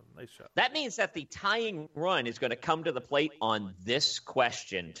 Nice shot. That means that the tying run is going to come to the plate on this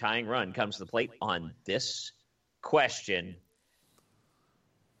question. Tying run comes to the plate on this question.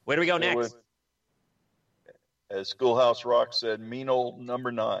 Where do we go next? As Schoolhouse Rock said, mean old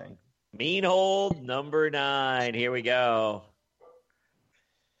number 9. Mean old number 9. Here we go.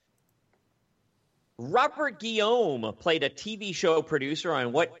 Robert Guillaume played a TV show producer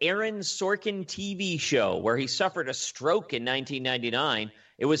on what Aaron Sorkin TV show where he suffered a stroke in 1999.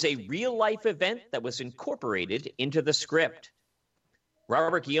 It was a real-life event that was incorporated into the script.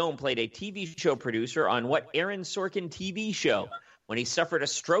 Robert Guillaume played a TV show producer on what Aaron Sorkin TV show when he suffered a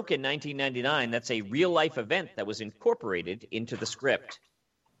stroke in 1999. That's a real-life event that was incorporated into the script.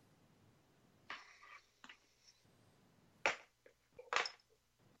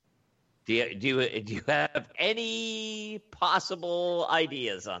 Do you have any possible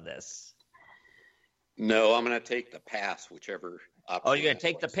ideas on this? No, I'm going to take the pass, whichever option. Oh, you're going to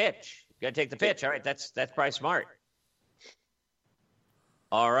take the pitch. You're going to take the pitch. All right, that's probably smart.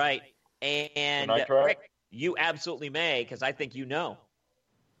 All right. And Can I try? Rick, you absolutely may, because I think you know.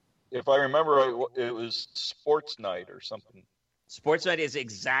 If I remember right, it was Sports Night or something. Sports Night is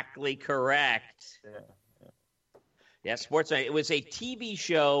exactly correct. Yeah, Sports Night. It was a TV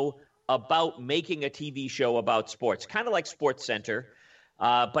show about making a TV show about sports, kind of like Sports Center,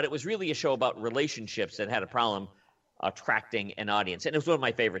 but it was really a show about relationships that had a problem attracting an audience. And it was one of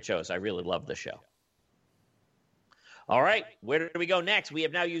my favorite shows. I really loved the show. All right, where do we go next? We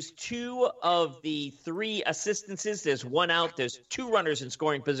have now used 2 of the 3 assistances. There's 1 out. There's 2 runners in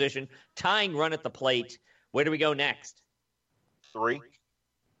scoring position, tying run at the plate. Where do we go next? 3.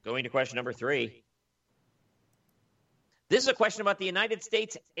 Going to question number 3. This is a question about the United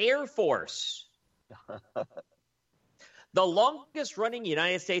States Air Force. The longest-running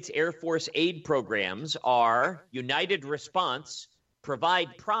United States Air Force aid programs are United Response,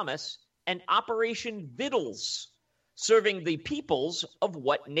 Provide Promise, and Operation Vittles, serving the peoples of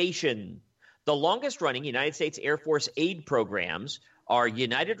what nation? The longest-running United States Air Force aid programs are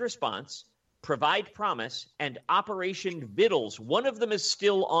United Response, Provide Promise, and Operation Vittles. One of them is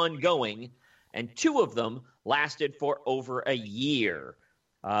still ongoing, and 2 of them lasted for over a year.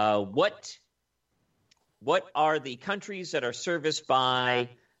 What are the countries that are serviced by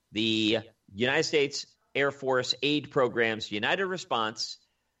the United States Air Force aid programs, United Response,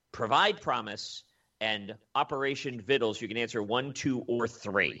 Provide Promise, and Operation Vittles? You can answer 1, 2, or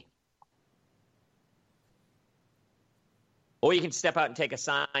 3. Or you can step out and take a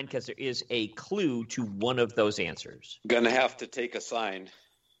sign because there is a clue to one of those answers. Going to have to take a sign.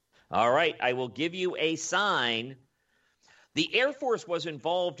 All right, I will give you a sign. The Air Force was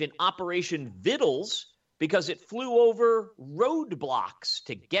involved in Operation Vittles because it flew over roadblocks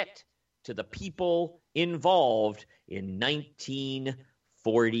to get to the people involved in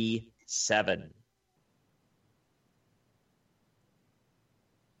 1947.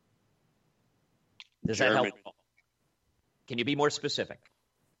 Does that help? Can you be more specific?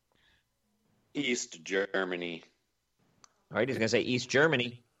 East Germany. All right, he's going to say East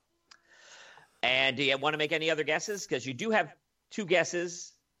Germany. And do you want to make any other guesses? Because you do have 2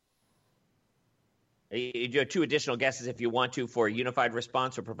 guesses. You do have 2 additional guesses if you want to for Unified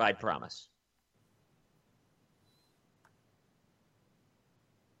Response or Provide Promise.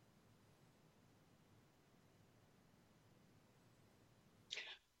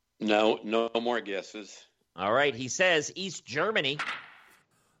 No more guesses. All right, he says East Germany.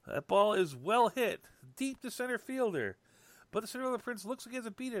 That ball is well hit, deep to center fielder. But the Cinderella Prince looks like he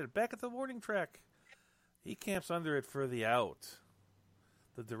hasn't beat it. Back at the warning track. He camps under it for the out.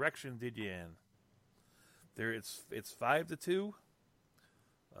 The direction did you in. There, it's 5-2.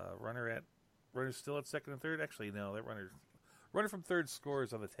 Runner still at second and third. Actually, no, that runner from third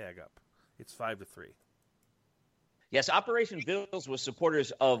scores on the tag up. It's 5-3. Yes, Operation Vittles was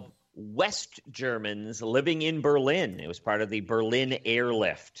supporters of West Germans living in Berlin. It was part of the Berlin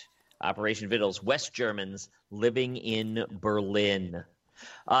airlift. Operation Vittles, West Germans living in Berlin.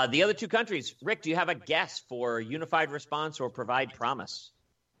 The other 2 countries, Rick, do you have a guess for Unified Response or Provide Promise?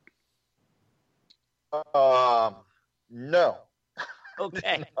 No.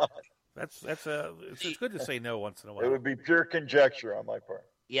 Okay. It's good to say no once in a while. It would be pure conjecture on my part.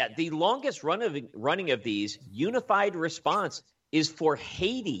 Yeah, the longest running of these, Unified Response, is for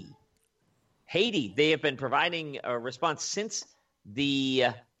Haiti. Haiti, they have been providing a response since the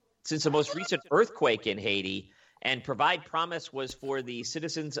most recent earthquake in Haiti, and Provide Promise was for the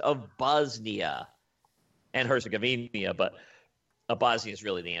citizens of Bosnia and Herzegovina, but Bosnia is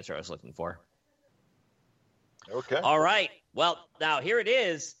really the answer I was looking for. Okay. All right. Well, now here it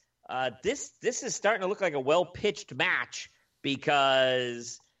is. This is starting to look like a well-pitched match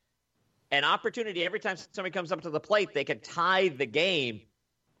because an opportunity every time somebody comes up to the plate, they can tie the game.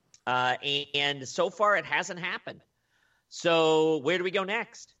 And so far, it hasn't happened. So where do we go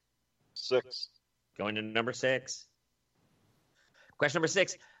next? 6. Going to number 6. Question number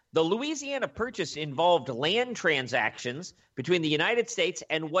 6. The Louisiana Purchase involved land transactions between the United States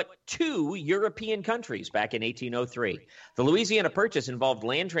and what 2 European countries back in 1803? The Louisiana Purchase involved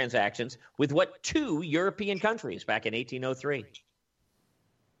land transactions with what 2 European countries back in 1803?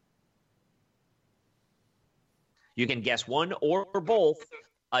 You can guess one or both.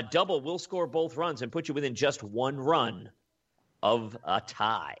 A double will score both runs and put you within just 1 run. of a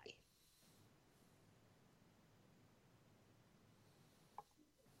tie?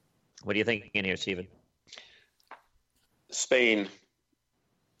 What are you thinking here, Stephen? Spain.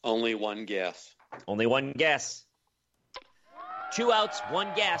 Only one guess. Only one guess. 2 outs, one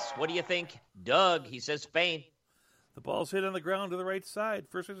guess. What do you think, Doug? He says Spain. The ball's hit on the ground to the right side.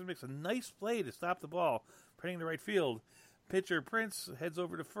 First baseman makes a nice play to stop the ball, heading to right field. Pitcher Prince heads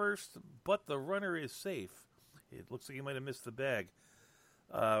over to first, but the runner is safe. It looks like he might have missed the bag.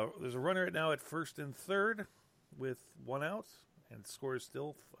 There's a runner now at first and third with 1 out, and the score is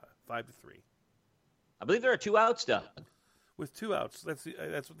still 5-3. I believe there are 2 outs, Doug. With 2 outs, that's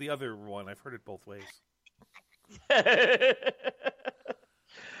the other one. I've heard it both ways.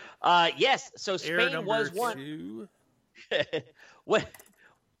 Yes, so Spain was one. 2.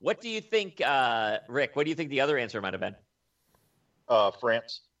 What do you think, Rick? What do you think the other answer might have been?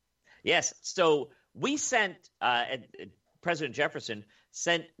 France. Yes. So we sent President Jefferson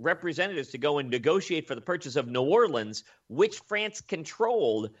sent representatives to go and negotiate for the purchase of New Orleans, which France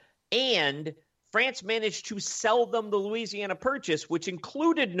controlled, and France managed to sell them the Louisiana Purchase, which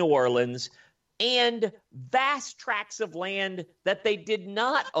included New Orleans and vast tracts of land that they did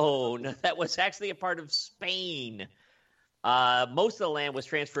not own that was actually a part of Spain. Most of the land was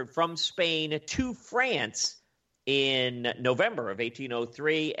transferred from Spain to France in November of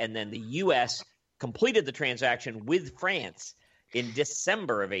 1803, and then the U.S. completed the transaction with France in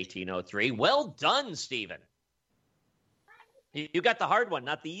December of 1803. Well done, Stephen. You got the hard one,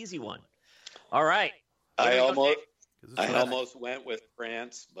 not the easy one. All right. I almost went with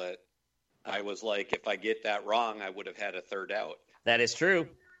France, but I was like, if I get that wrong, I would have had a third out. That is true.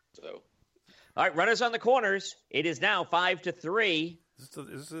 So, all right, runners on the corners. It is now 5-3. Is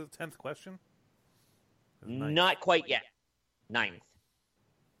this the 10th question? Not quite yet. 9th.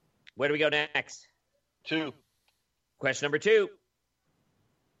 Where do we go next? 2. Question number 2.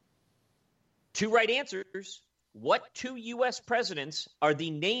 2 right answers. What 2 U.S. presidents are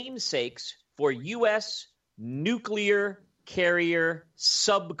the namesakes for U.S. nuclear carrier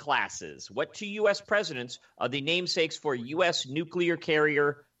subclasses? What 2 U.S. presidents are the namesakes for U.S. nuclear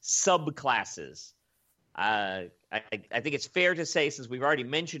carrier subclasses? I think it's fair to say, since we've already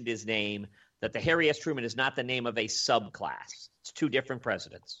mentioned his name, that the Harry S. Truman is not the name of a subclass. It's 2 different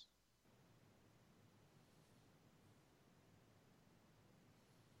presidents.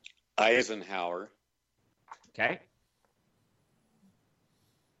 Eisenhower. Okay.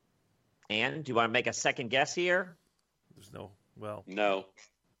 And do you want to make a second guess here? There's no, well. No.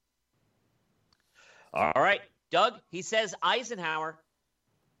 All right. Doug, he says Eisenhower.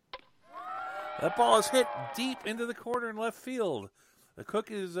 That ball is hit deep into the corner in left field. The Cook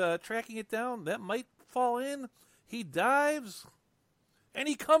is tracking it down. That might fall in. He dives, and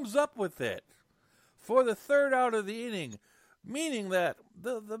he comes up with it for the 3rd out of the inning, meaning that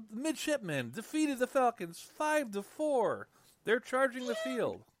the midshipmen defeated the Falcons 5-4. They're charging the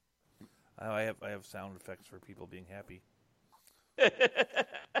field. I have sound effects for people being happy.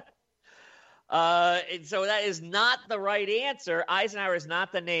 So that is not the right answer. Eisenhower is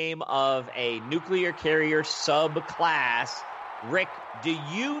not the name of a nuclear carrier subclass. Rick, do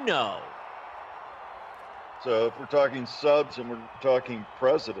you know? So if we're talking subs and we're talking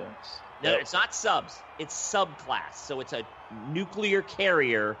presidents. No, it's not subs. It's subclass. So it's a nuclear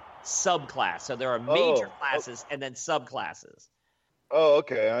carrier subclass. So there are major classes and then subclasses. Oh,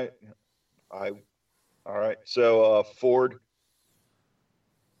 okay. All right. So Ford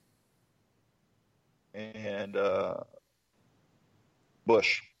and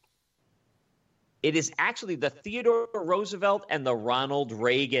Bush. It is actually the Theodore Roosevelt and the Ronald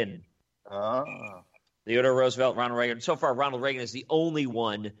Reagan. Theodore Roosevelt, Ronald Reagan. So far, Ronald Reagan is the only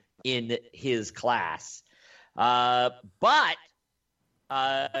one in his class. They got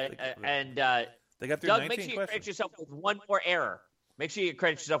their Doug, make sure you credit yourself with one more error. Make sure you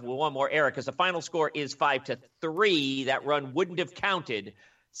credit yourself with one more error because the final score is 5-3. That run wouldn't have counted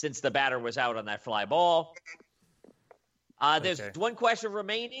since the batter was out on that fly ball. There's one question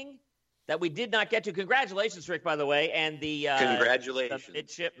remaining that we did not get to. Congratulations, Rick, by the way, and the Congratulations. the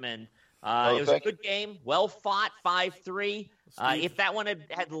midshipmen. It was a good game, well fought, 5-3. If that one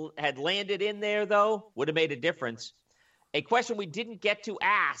had landed in there, though, would have made a difference. A question we didn't get to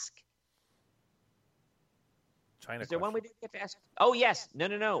ask. China. Is there one we didn't get to ask? Oh, yes.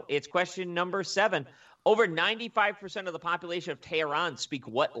 No. It's question number 7. Over 95% of the population of Tehran speak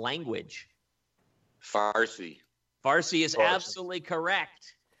what language? Farsi. Farsi is absolutely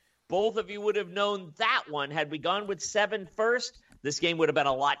correct. Both of you would have known that one. Had we gone with 7 first, this game would have been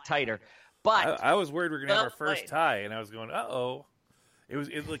a lot tighter. But I was worried we were going to have our first tie, and I was going, uh-oh.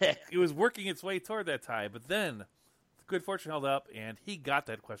 It was working its way toward that tie, but then the Good Fortune held up, and he got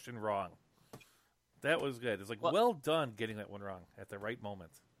that question wrong. That was good. It's like, well done getting that one wrong at the right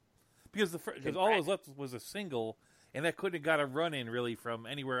moment. Because all that was left was a single, and that couldn't have got a run in really from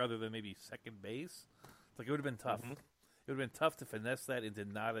anywhere other than maybe second base. It's like it would have been tough. Mm-hmm. It would have been tough to finesse that into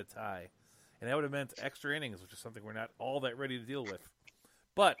not a tie. And that would have meant extra innings, which is something we're not all that ready to deal with.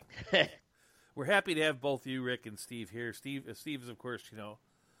 But we're happy to have both you, Rick, and Steve here. Steve is, of course,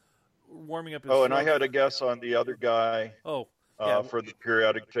 warming up his and I had a guess on the other guy. For the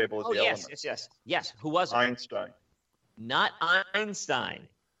periodic table of the elements. Yes. Who was it? Einstein. Not Einstein.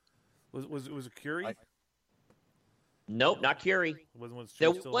 Was it Curie? Nope, not Curie.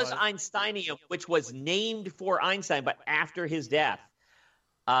 There was Einsteinium, which was named for Einstein, but after his death.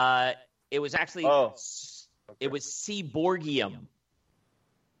 It was actually it was Seaborgium.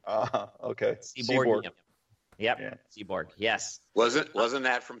 Okay. Seaborgium. Yep. Yeah. Seaborg. Yes. Wasn't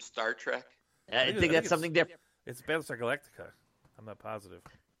that from Star Trek? I think that's something different. It's Battlestar Galactica. I'm not positive,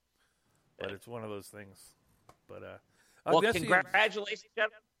 but it's one of those things. But congratulations,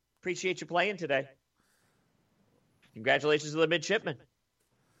 gentlemen. Appreciate you playing today. Congratulations to the midshipmen.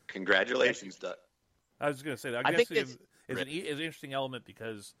 Congratulations, Doug. I was just going to say that. I think it's an interesting element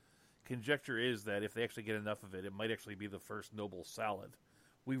because conjecture is that if they actually get enough of it, it might actually be the first noble salad.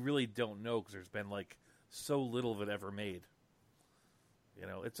 We really don't know because there's been so little of it ever made.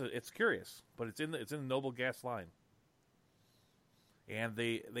 It's curious, but it's in the noble gas line. And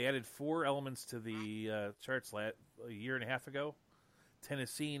they added 4 elements to the charts a year and a half ago: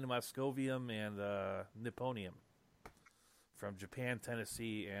 Tennessine, Moscovium, and Nipponium. From Japan,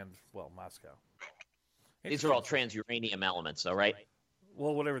 Tennessee, and Moscow. These are all transuranium elements, though, right?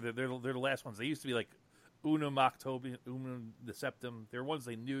 Well, whatever. They're the last ones. They used to be like unum octobium, unum deceptum. They're ones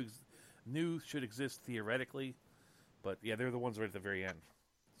they knew should exist theoretically, but they're the ones right at the very end.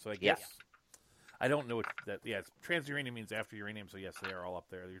 So I guess I don't know what that. Yeah, transuranium means after uranium. So yes, they are all up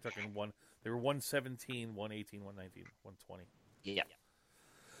there. You're talking They were 117, 118, 119, 120. Yeah.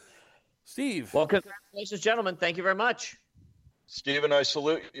 Steve. Well, congratulations, gentlemen. Thank you very much. Stephen, I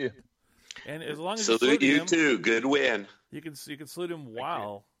salute you. And as long as salute you too. Good win. You can salute him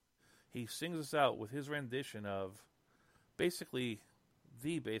while he sings us out with his rendition of basically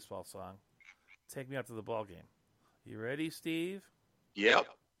the baseball song, "Take Me Out to the Ball Game." You ready, Steve? Yep.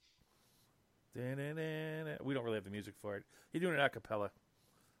 We don't really have the music for it. You're doing it a cappella.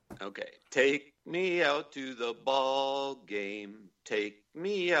 Okay. Take me out to the ball game. Take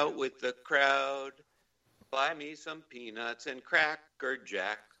me out with the crowd. Buy me some peanuts and Cracker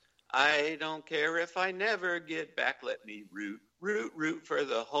Jack. I don't care if I never get back. Let me root for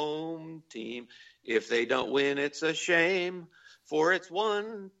the home team. If they don't win, it's a shame. For it's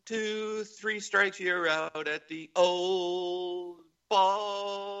 1, 2, 3 strikes, you're out at the old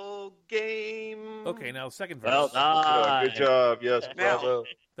ball game. Okay, now second verse. Well, good job. Yes, bravo.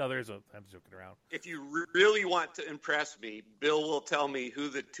 No, I'm joking around. If you really want to impress me, Bill will tell me who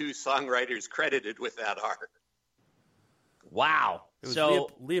the 2 songwriters credited with that are. Wow. It was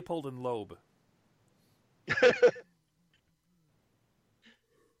Leopold and Loeb.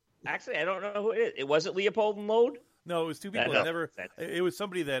 Actually, I don't know who it is. It wasn't Leopold and Loeb? No, it was 2 people it was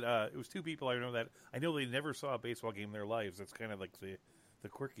somebody that it was 2 people I know they never saw a baseball game in their lives. That's kind of like the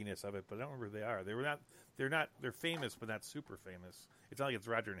quirkiness of it, but I don't remember who they are. They're famous but not super famous. It's not like it's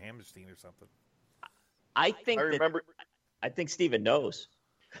Roger and Hammerstein or something. I think Steven knows.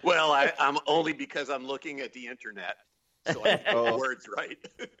 Well, I'm only because I'm looking at the internet, so I get the words right.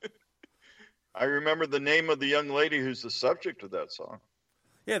 I remember the name of the young lady who's the subject of that song.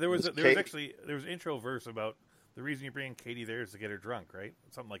 Yeah, there was an intro verse about the reason you're bringing Katie there is to get her drunk, right?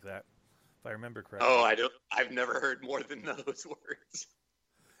 Something like that, if I remember correctly. Oh, I've never heard more than those words.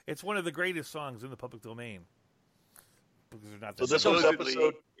 It's one of the greatest songs in the public domain. So this was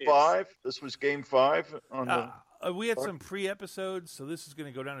episode 5? This was game 5? We had some pre-episodes, so this is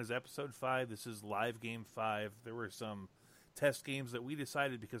going to go down as episode 5. This is live game 5. There were some test games that we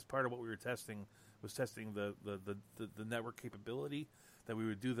decided, because part of what we were testing was testing the network capability, that we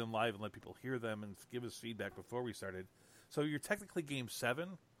would do them live and let people hear them and give us feedback before we started. So you're technically game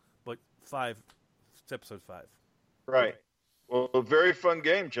 7, but 5, it's episode 5. Right. Well, a very fun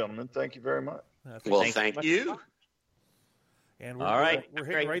game, gentlemen. Thank you very much. Thank you. And we're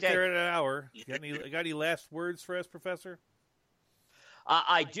hitting right there at an hour. Got any last words for us, Professor?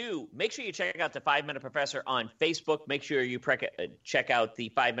 I do. Make sure you check out the 5-Minute Professor on Facebook. Make sure you check out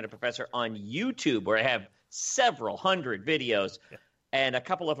the 5-Minute Professor on YouTube, where I have several hundred videos, and a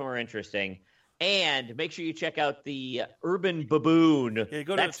couple of them are interesting. And make sure you check out the Urban Baboon. Yeah,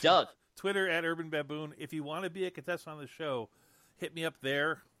 That's Doug. Twitter at Urban Baboon. If you want to be a contestant on the show, hit me up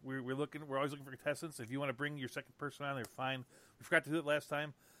there. we're always looking for contestants. If you want to bring your second person on, they're fine. We forgot to do it last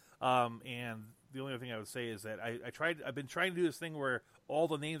time. And the only other thing I would say is that I've been trying to do this thing where all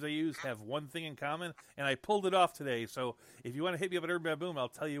the names I use have one thing in common, and I pulled it off today. So if you want to hit me up at Urban Boom, I'll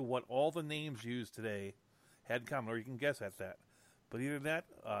tell you what all the names used today had in common, or you can guess at that. But either that,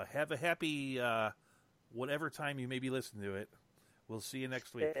 have a happy whatever time you may be listening to it. We'll see you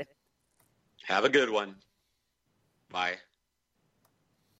next week. Have a good one. Bye.